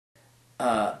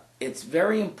it's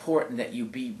very important that you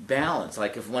be balanced.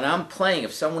 Like when I'm playing,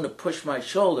 if someone would push my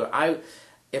shoulder,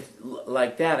 if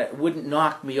like that, it wouldn't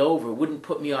knock me over, it wouldn't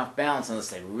put me off balance unless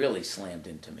they really slammed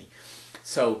into me.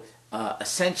 So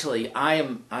essentially,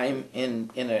 I'm in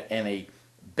a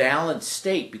balanced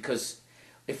state, because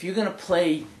if you're going to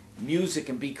play music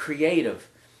and be creative,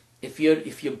 if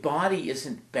your body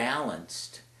isn't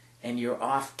balanced and you're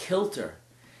off kilter,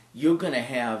 you're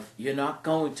not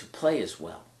going to play as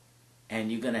well,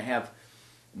 and you're going to have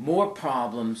more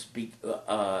problems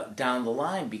down the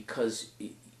line, because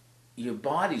your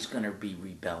body's going to be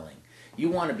rebelling. You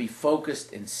want to be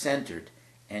focused and centered,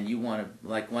 and you want to,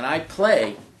 like when I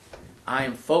play, I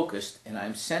am focused and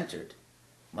I'm centered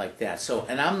like that. So,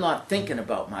 and I'm not thinking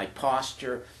about my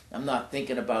posture. I'm not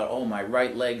thinking about, oh, my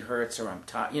right leg hurts, or I'm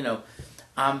tired. You know,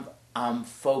 I'm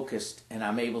focused, and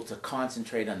I'm able to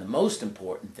concentrate on the most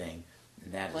important thing,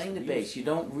 and that is playing the bass. You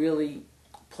don't really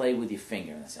play with your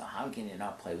finger. And I say, how can you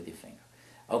not play with your finger?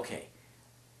 Okay,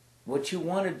 what you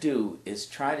want to do is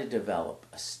try to develop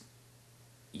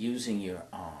using your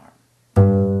arm.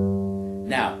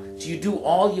 Now, do you do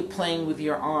all your playing with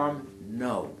your arm?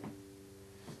 No.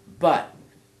 But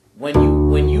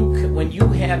when you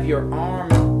have your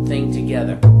arm thing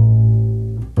together,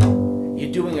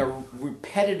 you're doing a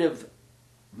repetitive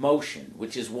motion,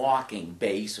 which is walking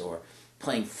bass or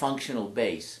playing functional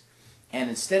bass. And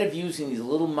instead of using these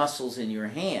little muscles in your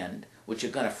hand, which are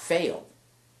going to fail,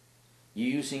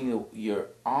 you're using your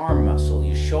arm muscle,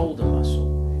 your shoulder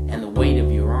muscle, and the weight of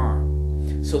your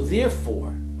arm. So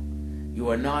therefore, you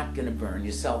are not going to burn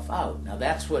yourself out. Now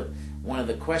that's what one of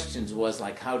the questions was,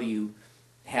 like, how do you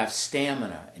have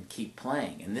stamina and keep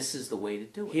playing? And this is the way to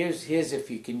do it. Here's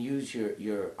if you can use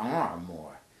your arm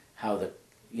more. How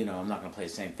I'm not going to play the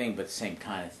same thing, but the same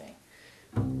kind of thing.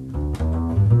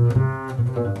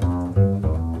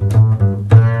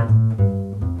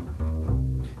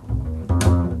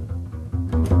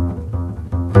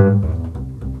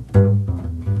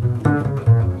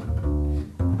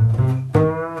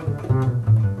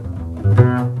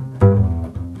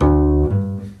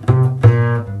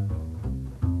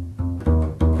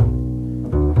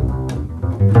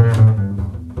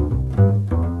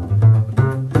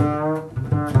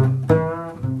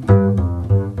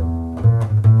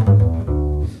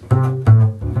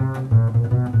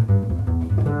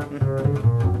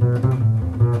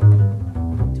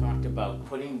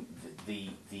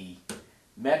 The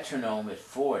metronome at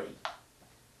 40,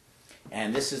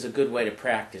 and this is a good way to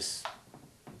practice.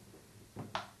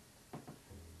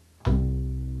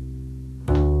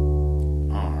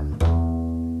 Arm.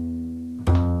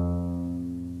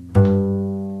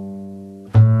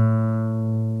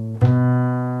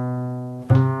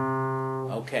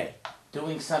 Okay,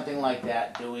 doing something like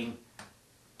that, doing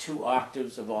 2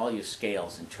 octaves of all your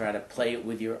scales, and try to play it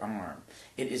with your arm.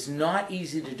 It is not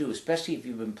easy to do, especially if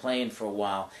you've been playing for a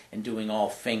while and doing all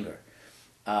finger.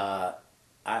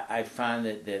 I find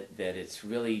that it's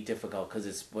really difficult, because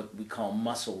it's what we call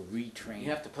muscle retraining.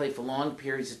 You have to play for long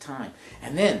periods of time,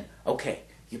 and then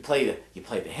you play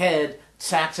the head.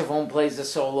 Saxophone plays the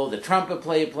solo. The trumpet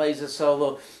player plays the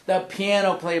solo. The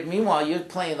piano player. Meanwhile, you're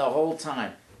playing the whole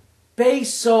time.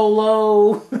 Bass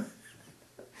solo.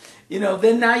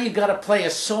 Then now you got to play a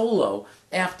solo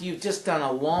after you've just done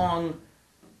a long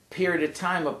period of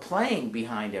time of playing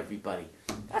behind everybody.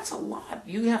 That's a lot.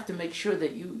 You have to make sure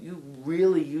that you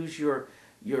really use your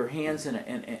hands in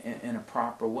a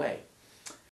proper way.